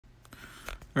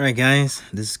Alright guys,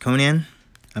 this is Conan.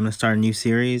 I'm going to start a new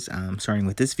series, starting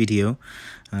with this video,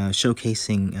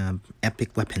 showcasing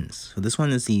epic weapons. So this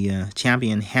one is the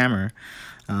Champion Hammer.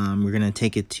 We're going to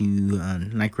take it to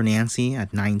Necronancy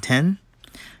at 910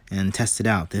 and test it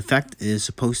out. The effect is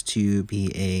supposed to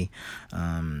be a,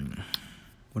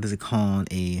 what is it called,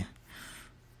 a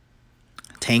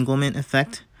tanglement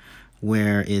effect,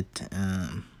 where it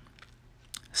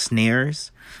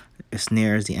snares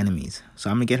the enemies. So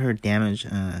I'm gonna get her damage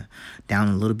down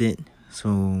a little bit,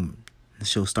 so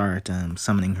she'll start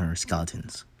summoning her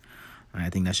skeletons. I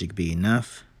think that should be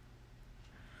enough.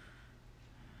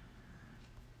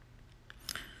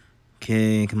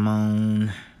 Okay, come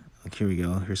on. Okay, here we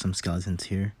go. Here's some skeletons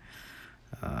here.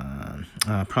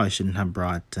 Probably shouldn't have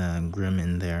brought Grim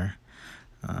in there.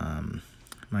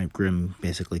 My Grim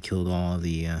basically killed all of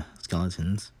the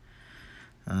skeletons.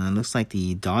 Looks like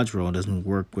the dodge roll doesn't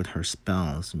work with her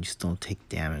spells, and you still take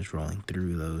damage rolling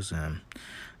through those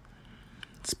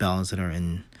spells that are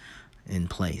in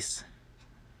place.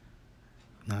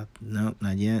 Nope,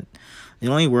 not yet. It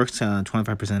only works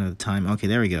 25% of the time. Okay,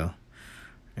 there we go.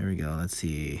 There we go. Let's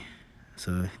see.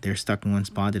 So they're stuck in one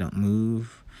spot. They don't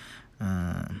move.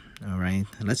 All right.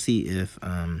 Let's see if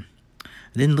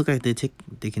it didn't look like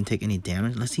they can take any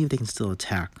damage. Let's see if they can still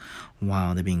attack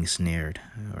while they're being snared.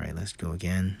 All right, let's go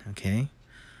again. Okay.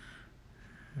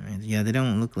 All right, yeah, they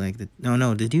don't look like that.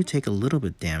 No, they do take a little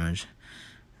bit damage.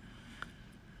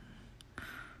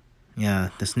 Yeah,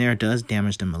 the snare does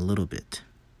damage them a little bit.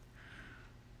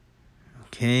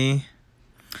 Okay.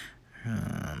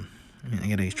 I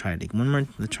gotta try it one more.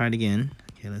 Let's try it again.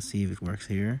 Okay, let's see if it works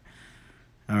here.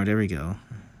 Oh, there we go.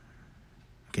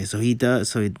 Okay, so he does.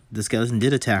 So the skeleton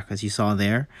did attack, as you saw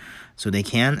there. So they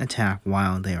can attack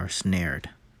while they are snared.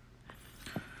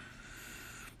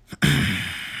 I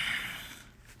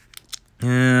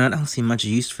don't see much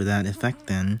use for that effect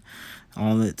then.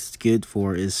 All it's good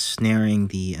for is snaring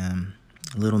the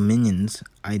little minions.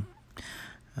 I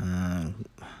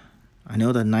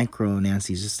know that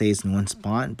Necronancy just stays in one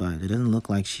spot, but it doesn't look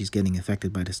like she's getting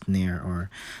affected by the snare or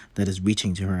that is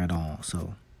reaching to her at all.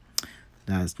 So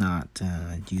that's not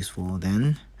useful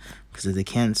then, because they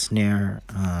can't snare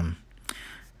the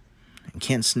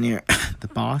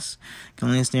boss. Can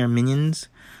only snare minions,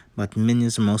 but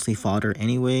minions are mostly fodder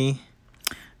anyway.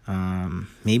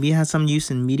 Maybe it has some use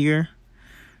in Meteor,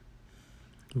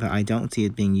 but I don't see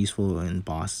it being useful in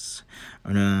boss.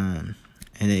 I don't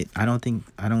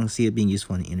see it being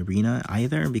useful in arena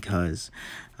either, because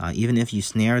even if you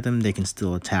snare them, they can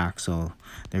still attack. So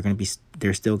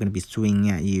they're still gonna be swinging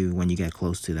at you when you get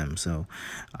close to them. So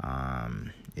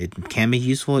it can be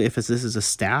useful if this is a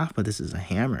staff, but this is a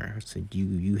hammer, so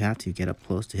you have to get up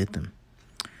close to hit them.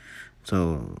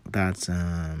 So that's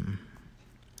I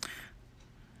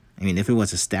mean, if it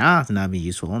was a staff, then that'd be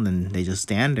useful, and then they just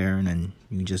stand there, and then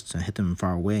you just hit them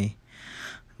far away.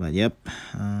 But yep.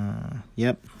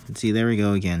 See, there we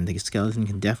go again. The skeleton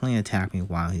can definitely attack me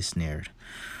while he's snared.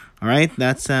 Alright,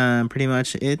 that's pretty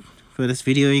much it for this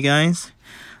video, you guys.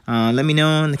 Let me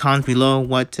know in the comments below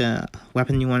what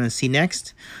weapon you want to see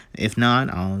next. If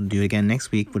not, I'll do it again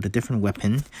next week with a different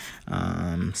weapon.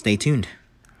 Stay tuned.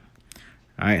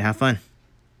 Alright, have fun.